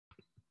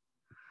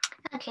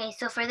Okay,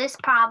 so for this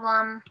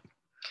problem,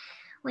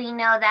 we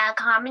know that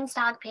common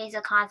stock pays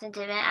a constant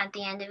dividend at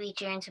the end of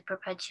each year into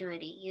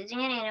perpetuity. Using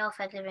an annual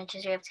effective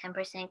interest rate of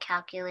 10%,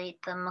 calculate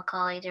the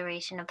Macaulay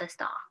duration of the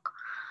stock.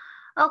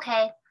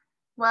 Okay,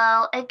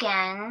 well,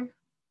 again,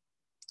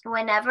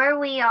 whenever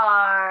we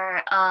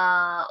are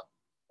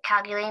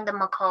calculating the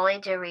Macaulay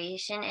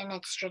duration in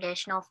its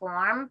traditional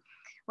form,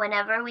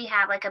 whenever we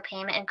have like a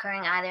payment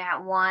occurring either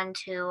at 1,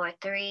 2, or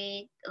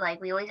 3,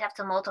 like we always have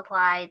to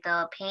multiply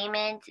the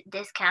payment,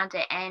 discount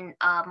it, and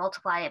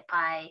multiply it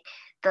by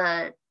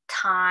the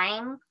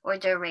time or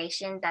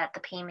duration that the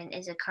payment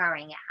is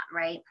occurring at,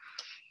 right?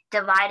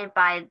 Divided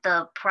by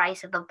the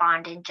price of the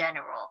bond in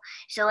general.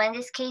 So in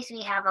this case,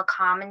 we have a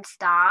common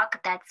stock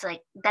that's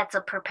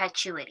a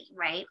perpetuity,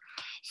 right?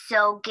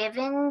 So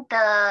given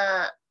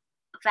the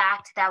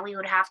fact that we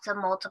would have to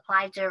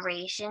multiply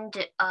duration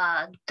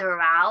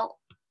throughout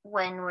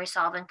when we're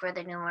solving for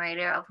the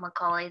numerator of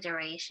Macaulay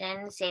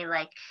duration, say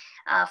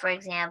for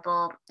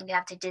example, we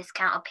have to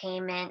discount a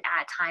payment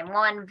at time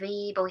 1,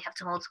 V, but we have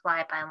to multiply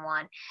it by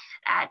 1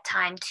 at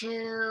time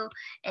 2,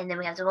 and then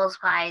we have to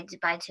multiply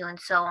it by 2 and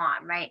so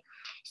on, right?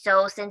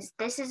 So since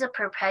this is a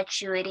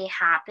perpetuity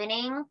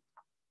happening,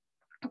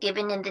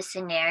 given in this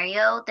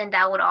scenario, then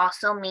that would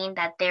also mean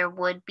that there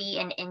would be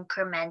an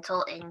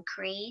incremental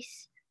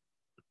increase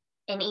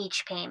in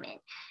each payment.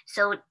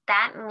 So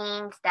that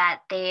means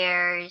that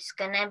there's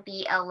going to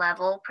be a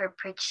level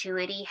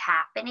perpetuity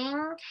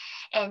happening.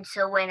 And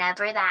so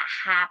whenever that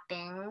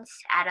happens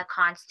at a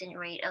constant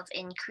rate of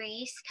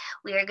increase,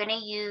 we are going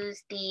to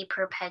use the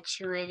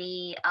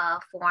perpetuity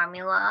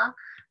formula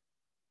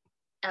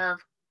of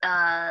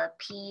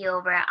P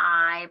over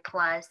I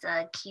plus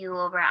Q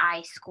over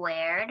I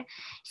squared.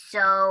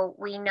 So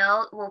we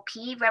know, well,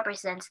 P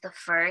represents the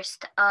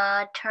first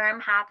term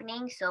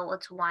happening, so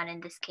it's 1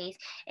 in this case,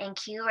 and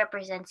Q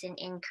represents an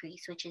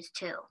increase, which is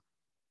 2.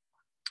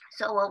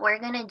 So what we're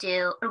going to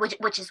do,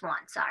 which is 1,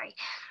 sorry.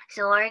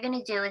 So what we're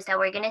going to do is that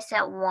we're going to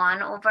set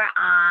 1 over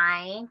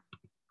I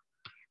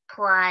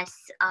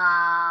plus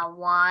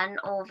 1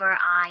 over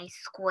I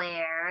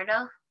squared.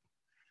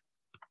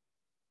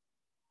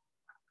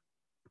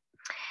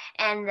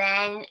 And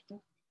then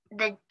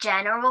the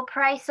general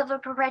price of a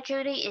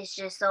perpetuity is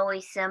just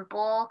always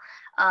simple,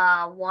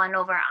 1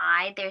 over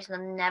I. There's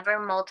never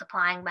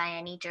multiplying by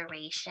any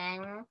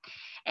duration.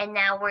 And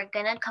now we're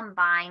going to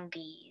combine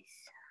these.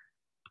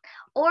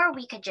 Or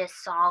we could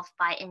just solve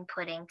by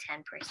inputting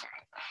 10%.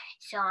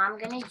 So I'm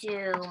going to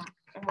do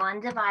 1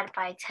 divided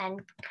by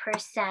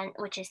 10%,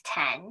 which is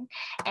 10.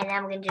 And then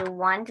I'm going to do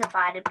 1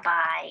 divided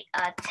by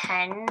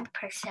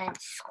 10%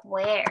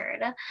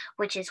 squared,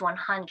 which is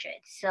 100.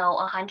 So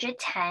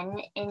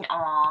 110 in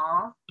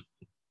all.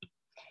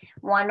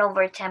 1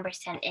 over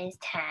 10% is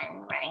 10,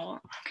 right?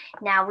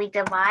 Now we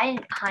divide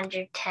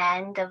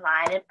 110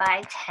 divided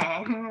by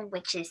 10,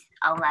 which is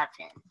 11.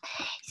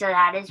 So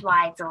that is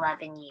why it's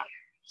 11 years.